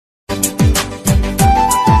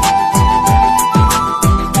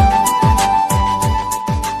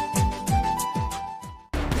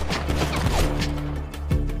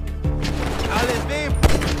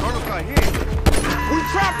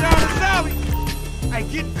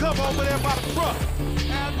getting cover over there by the truck.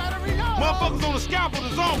 Motherfuckers on the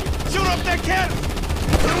scaffold is on me. Shoot up that cannon.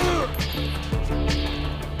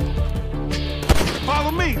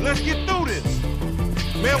 Follow me. Let's get through this.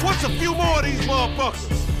 Man, what's a few more of these motherfuckers?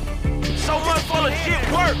 So much for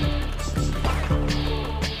legit work.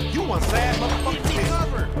 You want sad motherfucker to be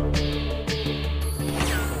covered.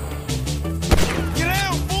 Get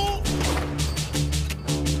down, fool!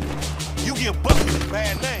 You get busted with a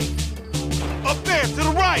bad name. Up there, to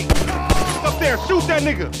the right! Up there, shoot that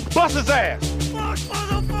nigga! Bust his ass! Fuck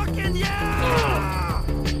motherfucking yeah!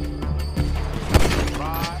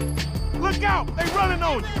 Right. Look out! They running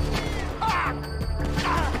on you!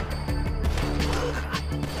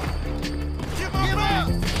 Give up!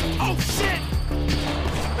 Oh shit!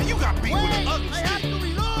 Man, you got beat with an ugly shit. I have to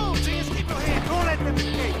reload! Just keep your head. Don't let them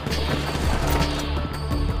escape.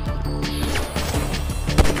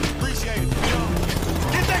 Appreciate it, yo.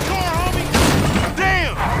 Get that car, homie!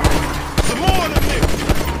 Damn! Some more of them niggas!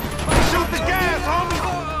 Shoot the gas, homie!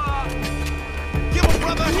 Give a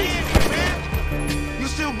brother a hand here, man! You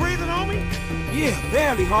still breathing, homie? Yeah,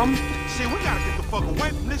 barely, homie. Shit, we gotta get the fuck away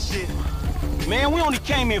from this shit. Man, we only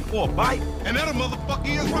came here for a bite. And that motherfucker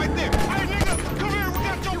is right there. Hey, nigga, come here, we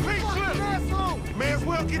got your pink slip. May as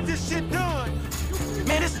well get this shit done.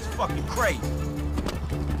 Man, this is fucking crazy.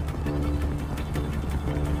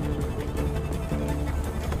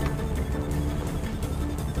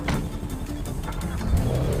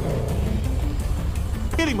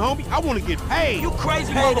 Get him, homie. I want to get paid. You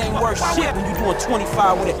crazy motherfucker. Paid ain't worth shit when you doing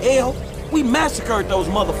 25 with an L. We massacred those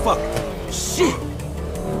motherfuckers. Shit.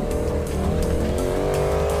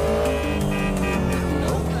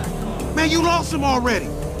 Man, you lost him already.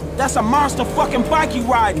 That's a monster fucking bike you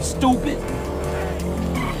riding, stupid.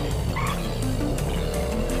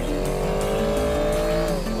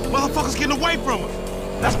 Motherfucker's getting away from us.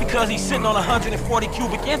 That's because he's sitting on 140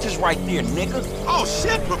 cubic inches right there, nigga. Oh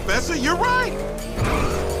shit, Professor, you're right.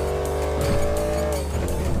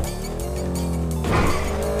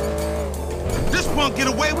 This punk get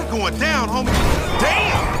away, we going down, homie.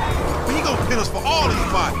 Damn! But he gonna pin us for all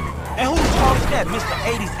these bodies. And whose fault is that, Mr.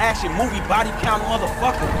 80s action movie body count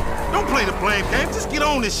motherfucker? Don't play the blame game, just get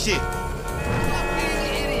on this shit.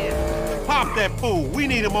 Pop that fool. We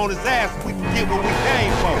need him on his ass so we can get what we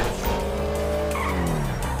came for.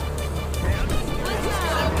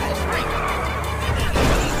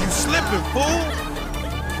 You slipping, fool.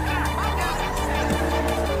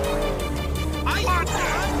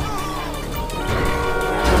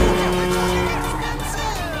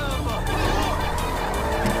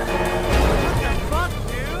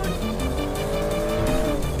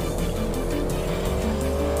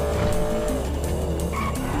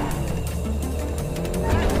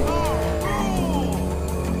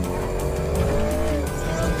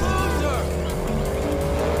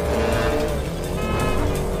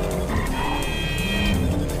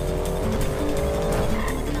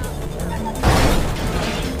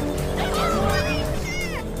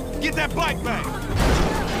 Get that bike back!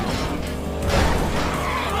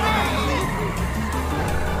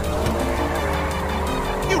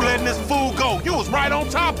 You letting this fool go. You was right on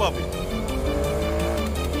top of it.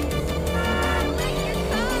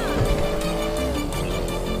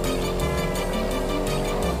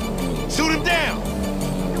 Shoot him down!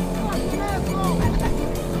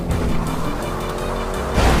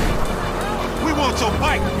 We want your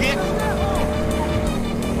bike, bitch!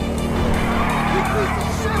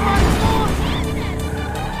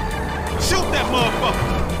 Shoot that motherfucker!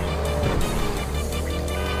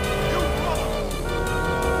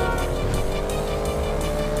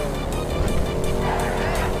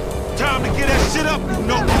 Time to get that shit up, you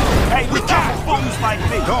know. Hey, we got fools like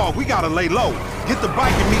me. Dog, we gotta lay low. Get the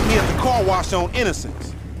bike and meet me at the car wash on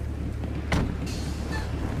Innocence.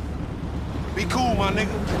 Be cool, my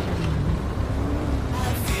nigga.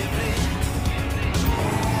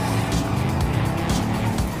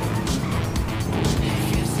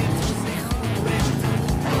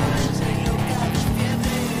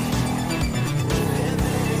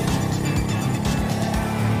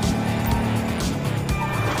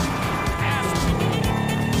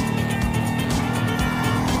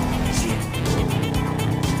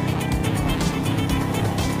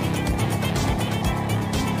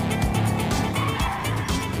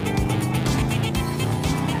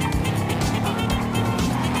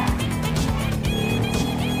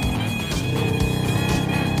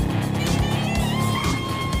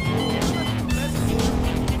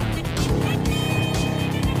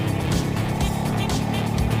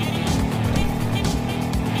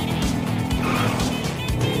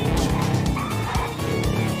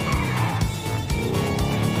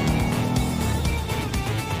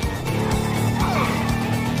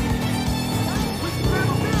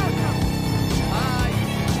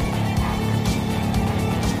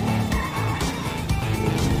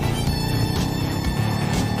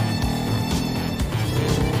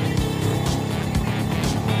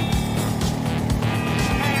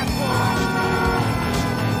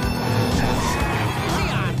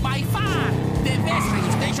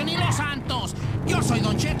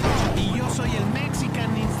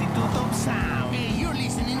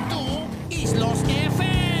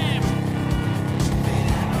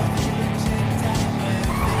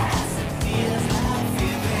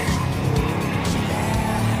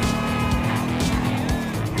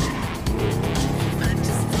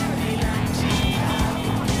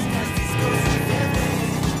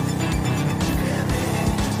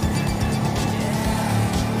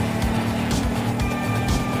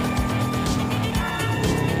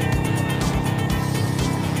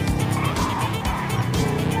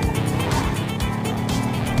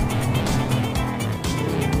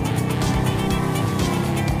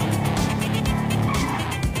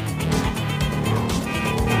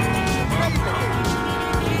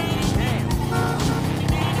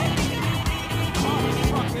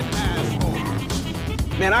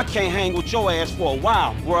 Man, I can't hang with your ass for a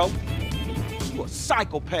while, bro. You a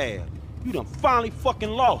psychopath. You done finally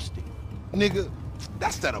fucking lost it. Nigga,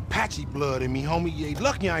 that's that Apache blood in me, homie. You ain't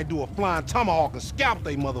lucky I ain't do a flying tomahawk and scalp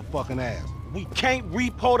they motherfucking ass. We can't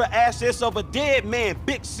repo the assets of a dead man,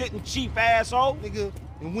 big sitting chief asshole. Nigga,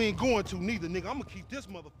 and we ain't going to neither, nigga. I'm gonna keep this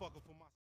motherfucker for